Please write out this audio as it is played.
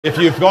If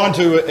you've gone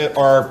to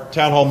our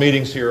town hall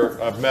meetings here,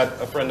 I've met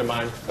a friend of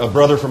mine, a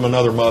brother from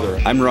another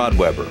mother. I'm Rod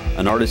Weber,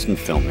 an artist and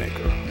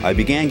filmmaker. I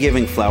began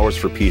giving Flowers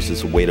for Peace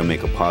as a way to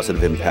make a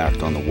positive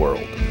impact on the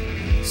world.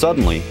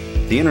 Suddenly,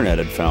 the internet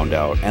had found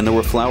out, and there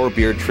were flower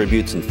beard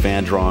tributes and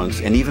fan drawings,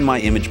 and even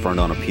my image burned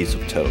on a piece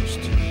of toast.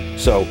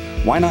 So,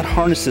 why not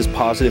harness this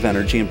positive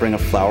energy and bring a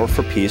flower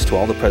for peace to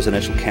all the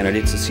presidential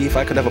candidates to see if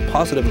I could have a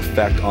positive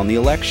effect on the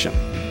election?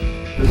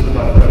 This is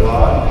my friend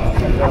Rod.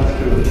 He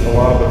comes to a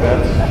lot of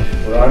events.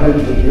 We're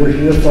honored that you're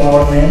here,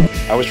 Flower Man.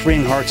 I was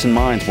freeing hearts and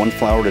minds one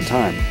flower at a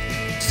time.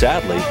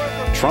 Sadly,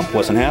 Trump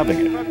wasn't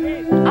having it.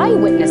 I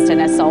witnessed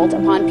an assault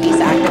upon peace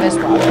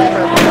activist Rod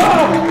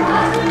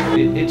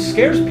Weber. It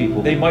scares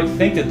people. They might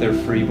think that they're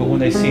free, but when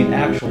they see an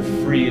actual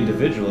free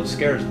individual, it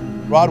scares them.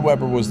 Rod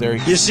Weber was there.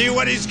 You see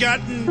what he's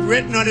gotten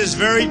written on his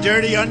very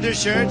dirty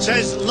undershirt? It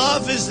says,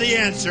 love is the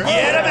answer.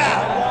 Get him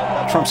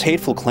out! Trump's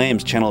hateful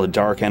claims channeled a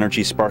dark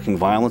energy sparking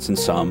violence in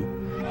some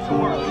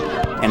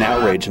and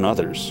outrage in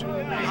others.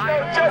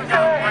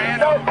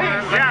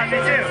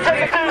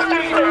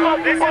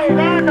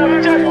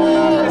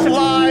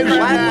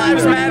 Black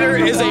Lives Matter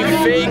is a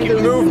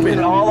fake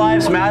movement. All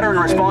lives matter in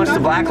response to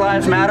Black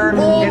Lives Matter.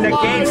 It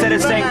negates that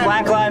it's saying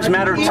Black Lives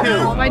Matter too.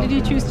 Why did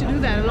you choose to do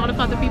that? A lot of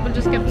other people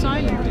just kept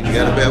silent. You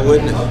got to bear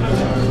witness.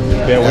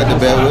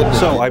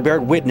 So I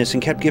bared witness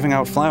and kept giving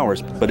out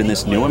flowers. But in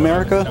this new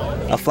America,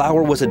 a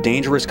flower was a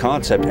dangerous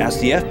concept as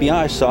the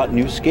FBI sought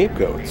new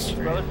scapegoats.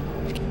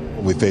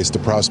 We faced the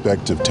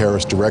prospect of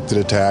terrorist-directed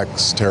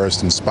attacks,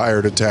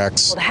 terrorist-inspired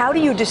attacks. How do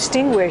you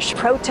distinguish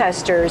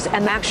protesters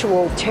and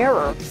actual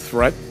terror?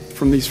 Threat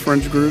from these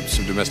fringe groups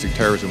of domestic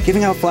terrorism.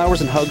 Giving out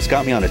flowers and hugs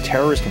got me on a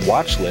terrorist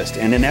watch list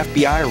and an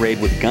FBI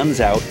raid with guns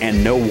out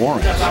and no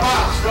warrants.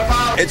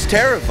 It's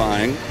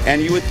terrifying,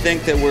 and you would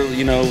think that we're,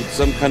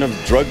 some kind of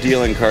drug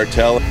dealing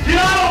cartel. Get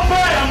out of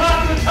bed! I'm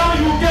not going to tell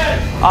you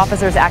again!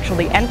 Officers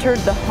actually entered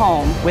the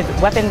home with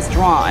weapons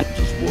drawn.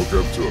 Just woke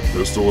up to a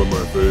pistol in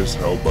my face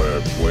held by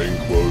a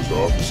plainclothes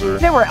officer.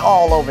 They were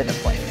all over the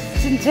place.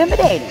 It's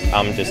intimidating.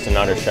 I'm just in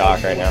utter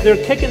shock right now. They're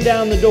kicking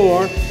down the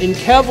door in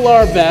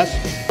Kevlar vests.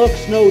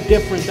 Looks no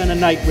different than a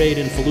night raid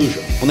in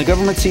Fallujah. When the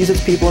government sees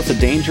its people as a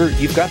danger,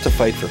 you've got to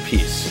fight for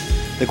peace.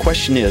 The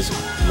question is,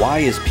 why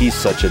is peace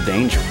such a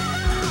danger? Keep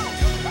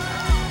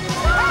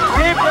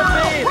the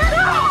peace!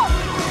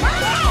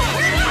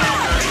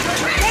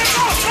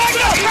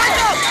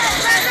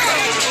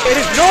 It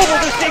is noble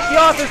to seek the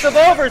office of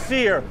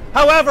overseer.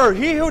 However,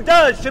 he who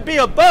does should be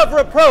above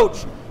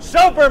reproach,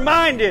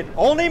 sober-minded,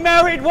 only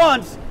married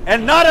once,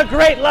 and not a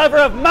great lover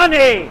of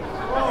money.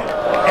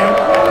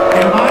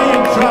 Am I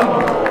in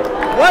trouble?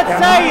 What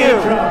say you?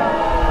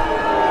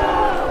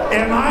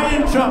 Am I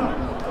in trouble?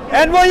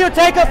 And will you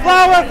take a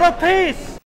flower for peace?